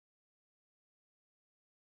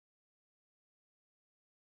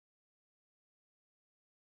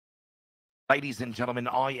Ladies and gentlemen,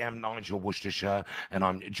 I am Nigel Worcestershire, and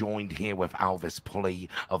I'm joined here with Alvis Pulley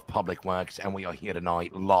of Public Works, and we are here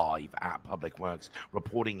tonight live at Public Works,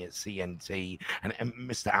 reporting at CNT. And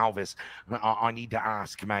Mr. Alvis, I need to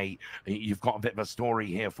ask, mate, you've got a bit of a story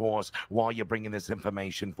here for us. Why you're bringing this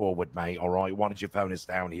information forward, mate? All right, why did you phone us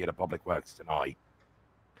down here to Public Works tonight?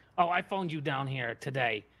 Oh, I phoned you down here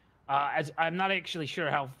today. As I'm not actually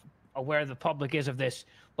sure how aware the public is of this,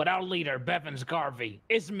 but our leader, Bevins Garvey,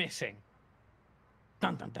 is missing.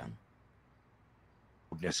 Dun, dun, dun.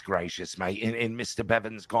 Goodness gracious, mate. In Mr.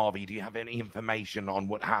 Bevins Garvey, do you have any information on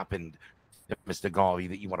what happened to Mr. Garvey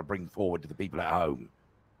that you want to bring forward to the people at home?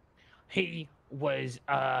 He was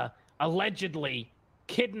allegedly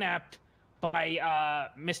kidnapped by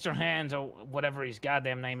Mr. Hans, or whatever his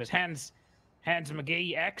goddamn name is. Hans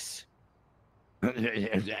McGee X.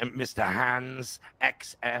 Mr. Hans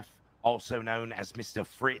XF, also known as Mr.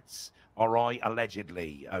 Fritz. All right,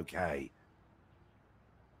 allegedly. Okay.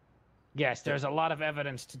 Yes, there's a lot of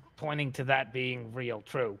evidence pointing to that being real,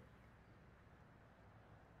 true.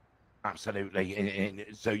 Absolutely.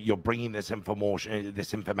 So you're bringing this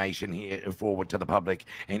information here forward to the public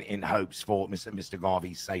in hopes for Mr.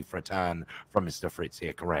 Garvey's safe return from Mr. Fritz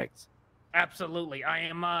here, correct? Absolutely. I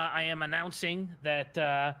am announcing that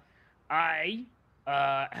I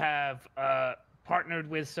have partnered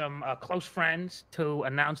with some close friends to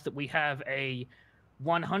announce that we have a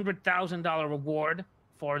 $100,000 reward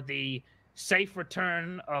for the safe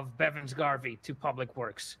return of Bevins Garvey to Public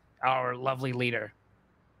Works, our lovely leader.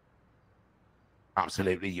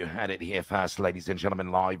 Absolutely. You heard it here first, ladies and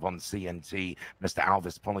gentlemen, live on CNT. Mr.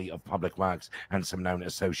 Alvis Pulley of Public Works and some known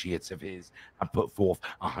associates of his have put forth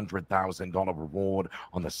a $100,000 reward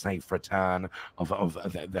on the safe return of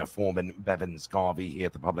their foreman, Bevins Garvey, here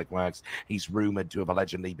at the Public Works. He's rumored to have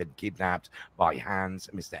allegedly been kidnapped by Hans,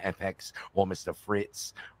 Mr. FX, or Mr.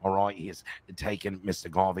 Fritz. All right. He has taken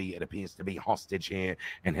Mr. Garvey, it appears to be hostage here,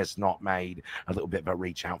 and has not made a little bit of a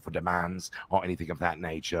reach out for demands or anything of that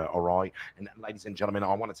nature. All right. And ladies and gentlemen,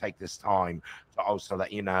 I want to take this time to also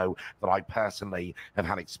let you know that I personally have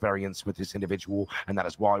had experience with this individual, and that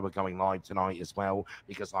is why we're going live tonight as well,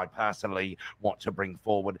 because I personally want to bring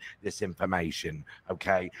forward this information.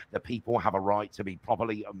 Okay, the people have a right to be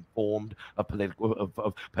properly informed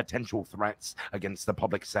of potential threats against the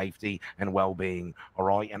public safety and well-being. All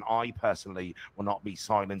right, and I personally will not be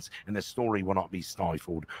silenced, and the story will not be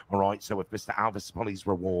stifled. All right, so with Mr. Alvis Pulley's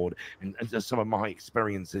reward and some of my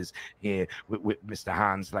experiences here with Mr.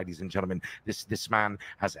 Hans, ladies and gentlemen, this man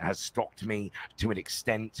has stalked me to an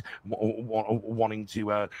extent, wanting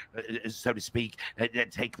to, so to speak,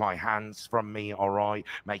 take my hands from me. All right,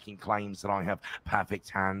 making claims that I have perfect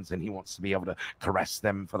hands, and he wants to be able to caress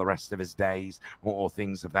them for the rest of his days, or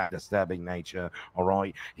things of that disturbing nature. All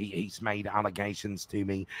right, he's made allegations to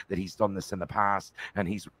me that he's done this in the past, and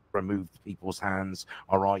he's removed people's hands.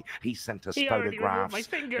 All right, he sent us photographs. My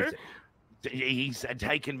finger. He's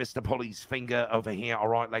taken Mr. Pulley's finger over here. All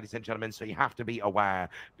right, ladies and gentlemen. So you have to be aware,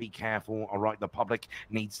 be careful. All right, the public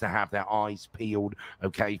needs to have their eyes peeled.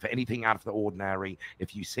 Okay, for anything out of the ordinary.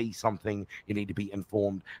 If you see something, you need to be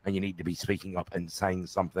informed, and you need to be speaking up and saying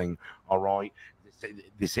something. All right.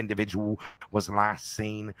 This individual was last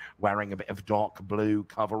seen wearing a bit of dark blue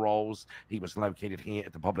coveralls. He was located here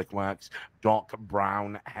at the Public Works. Dark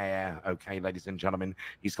brown hair. Okay, ladies and gentlemen.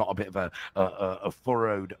 He's got a bit of a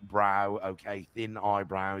furrowed brow. Okay, thin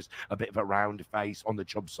eyebrows. A bit of a round face on the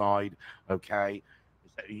chub side. Okay.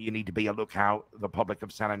 You need to be a lookout, the public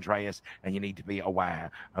of San Andreas, and you need to be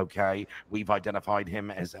aware. Okay, we've identified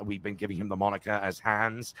him as, we've been giving him the moniker as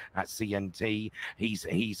Hans at CNT.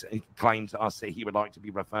 He's claimed to us that he would like to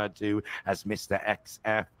be referred to as Mr.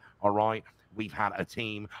 XF. All right, we've had a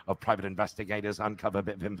team of private investigators uncover a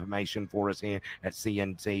bit of information for us here at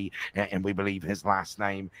CNT, and we believe his last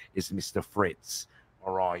name is Mr. Fritz.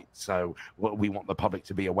 All right, so we want the public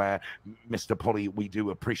to be aware. Mr. Pulley, we do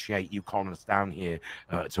appreciate you calling us down here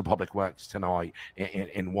to Public Works tonight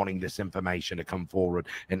in wanting this information to come forward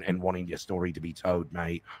and wanting your story to be told,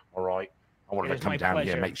 mate. All right, I wanted to come down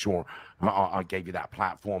here, make sure I gave you that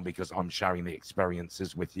platform because I'm sharing the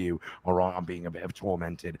experiences with you. All right, I'm being a bit of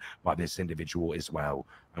tormented by this individual as well.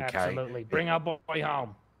 Okay, absolutely. Bring our boy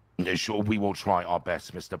home. Sure, we will try our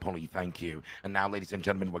best, Mr. Pulley. Thank you. And now, ladies and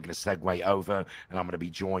gentlemen, we're going to segue over, and I'm going to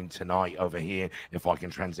be joined tonight over here. If I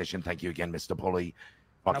can transition, thank you again, Mr. Pulley.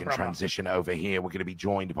 If I can transition over here, we're going to be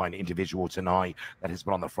joined by an individual tonight that has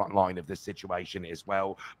been on the front line of this situation as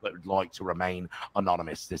well, but would like to remain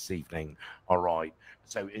anonymous this evening. All right.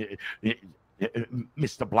 So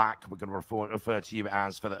Mr. Black, we're going to refer to you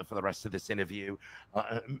as for the rest of this interview.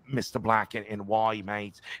 Mr. Black, and why,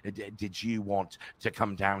 mate, did you want to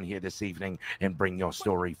come down here this evening and bring your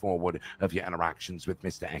story forward of your interactions with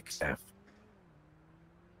Mr. XF?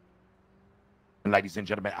 And ladies and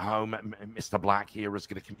gentlemen at home, Mr. Black here is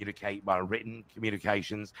going to communicate by written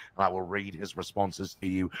communications, and I will read his responses to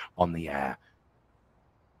you on the air.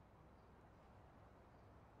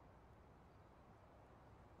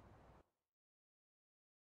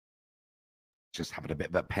 Just having a bit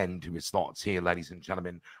of a pen to his thoughts here, ladies and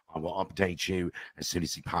gentlemen. I will update you as soon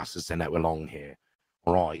as he passes the note along here.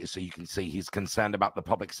 All right, so you can see he's concerned about the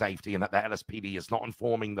public safety and that the LSPD is not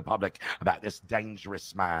informing the public about this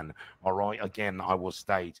dangerous man. All right, again, I will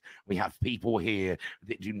state, we have people here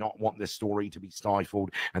that do not want this story to be stifled,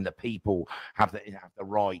 and the people have the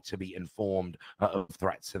right to be informed of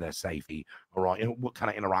threats to their safety. All right, and what kind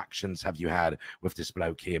of interactions have you had with this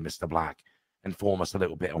bloke here, Mr. Black? Inform us a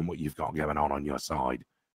little bit on what you've got going on your side.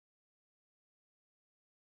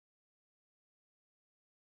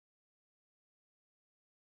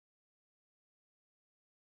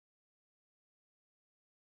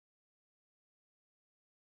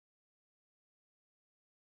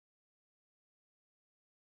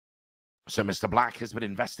 So Mr. Black has been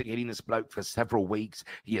investigating this bloke for several weeks.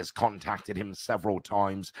 He has contacted him several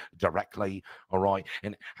times directly, all right?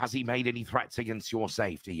 And has he made any threats against your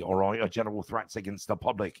safety, all right, or general threats against the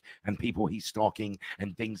public and people he's stalking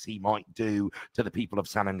and things he might do to the people of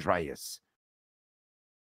San Andreas?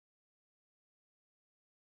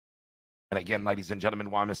 And again, ladies and gentlemen,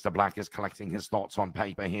 while Mr. Black is collecting his thoughts on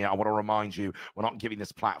paper here, I want to remind you, we're not giving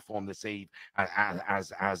this platform this eve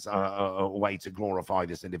as a way to glorify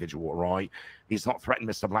this individual, all right? He's not threatened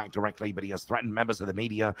Mr. Black directly, but he has threatened members of the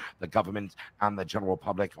media, the government, and the general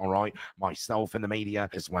public, all right? Myself and the media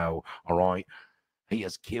as well, all right? He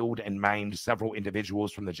has killed and maimed several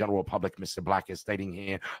individuals from the general public, Mr. Black is stating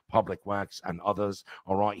here, Public Works and others,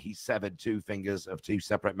 all right? He severed 2 fingers of 2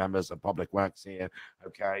 separate members of Public Works here,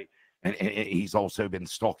 okay? And he's also been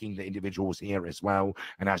stalking the individuals here as well.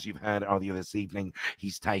 And as you've heard earlier this evening,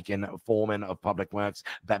 he's taken foreman of Public Works,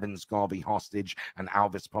 Bevins Garvey, hostage, and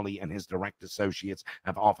Alvis Pulley and his direct associates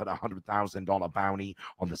have offered a $100,000 bounty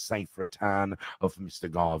on the safe return of Mr.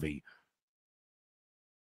 Garvey.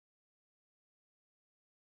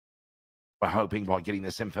 We're hoping by getting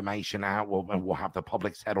this information out, we'll have the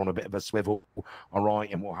public's head on a bit of a swivel, all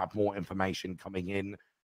right, and we'll have more information coming in.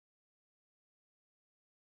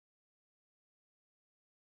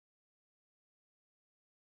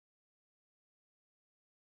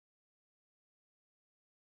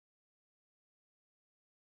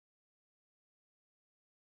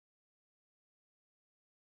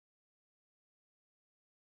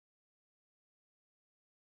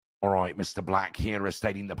 All right, Mr. Black here is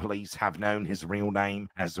stating the police have known his real name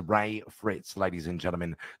as Ray Fritz, ladies and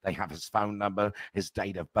gentlemen. They have his phone number, his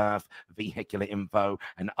date of birth, vehicular info,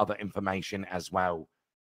 and other information as well.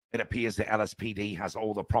 It appears the LSPD has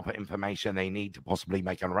all the proper information they need to possibly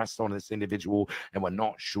make an arrest on this individual, and we're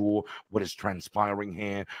not sure what is transpiring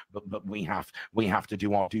here, but we have to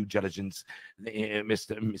do our due diligence.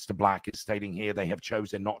 Mr. Black is stating here they have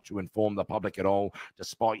chosen not to inform the public at all,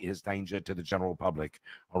 despite his danger to the general public.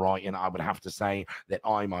 All right, and I would have to say that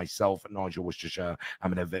I myself, Nigel Worcestershire,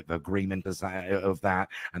 am in a bit of agreement of that,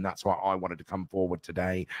 and that's why I wanted to come forward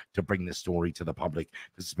today to bring this story to the public.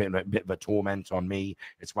 It's been a bit of a torment on me.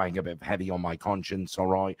 It's weighing a bit heavy on my conscience, all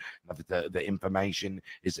right? The information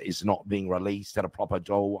is not being released at a proper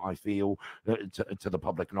dole, I feel, to the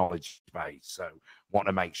public knowledge base. So want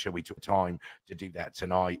to make sure we took time to do that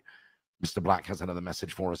tonight. Mr. Black has another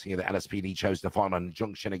message for us here. The LSPD chose to file an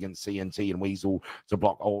injunction against CNT and Weasel to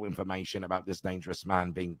block all information about this dangerous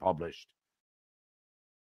man being published.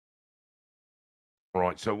 All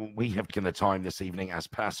right, so we have taken the time this evening as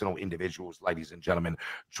personal individuals, ladies and gentlemen,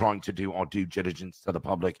 trying to do our due diligence to the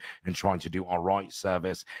public and trying to do our right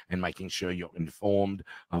service and making sure you're informed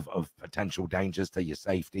of potential dangers to your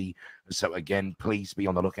safety. So again, please be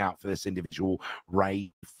on the lookout for this individual,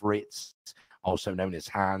 Ray Fritz, also known as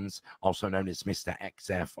Hans, also known as Mr.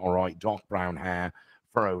 XF, all right, dark brown hair,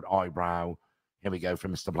 furrowed eyebrow. Here we go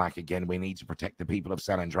from Mr. Black again. We need to protect the people of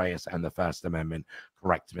San Andreas and the First Amendment.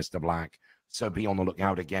 Correct, Mr. Black. So be on the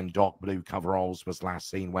lookout again. Dark blue coveralls was last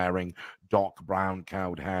seen wearing, dark brown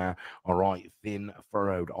curled hair. All right, thin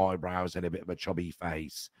furrowed eyebrows and a bit of a chubby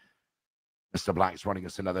face. Mr. Black's writing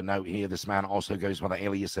us another note here. This man also goes by the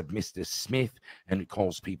alias of Mr. Smith and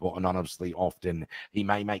calls people anonymously often. He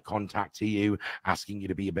may make contact to you, asking you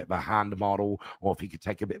to be a bit of a hand model, or if he could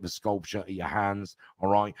take a bit of a sculpture of your hands. All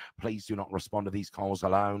right. Please do not respond to these calls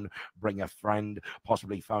alone. Bring a friend,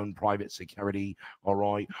 possibly phone private security, all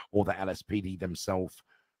right, or the LSPD themselves.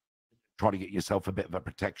 Try to get yourself a bit of a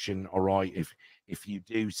protection, all right? If you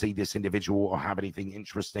do see this individual or have anything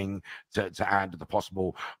interesting to add to the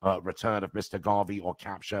possible return of Mr. Garvey or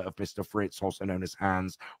capture of Mr. Fritz, also known as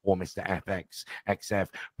Hans, or Mr. XF,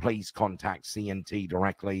 please contact CNT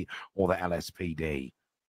directly or the LSPD.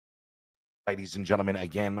 Ladies and gentlemen,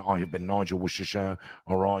 again, I have been Nigel Worcestershire,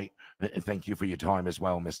 all right? Thank you for your time as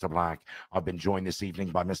well, Mr. Black. I've been joined this evening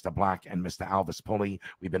by Mr. Black and Mr. Alvis Pulley.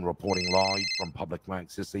 We've been reporting live from Public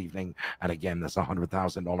Works this evening. And again, there's a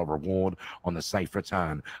 $100,000 reward on the safe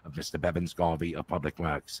return of Mr. Bevins Garvey of Public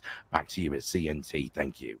Works. Back to you at CNT.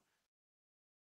 Thank you.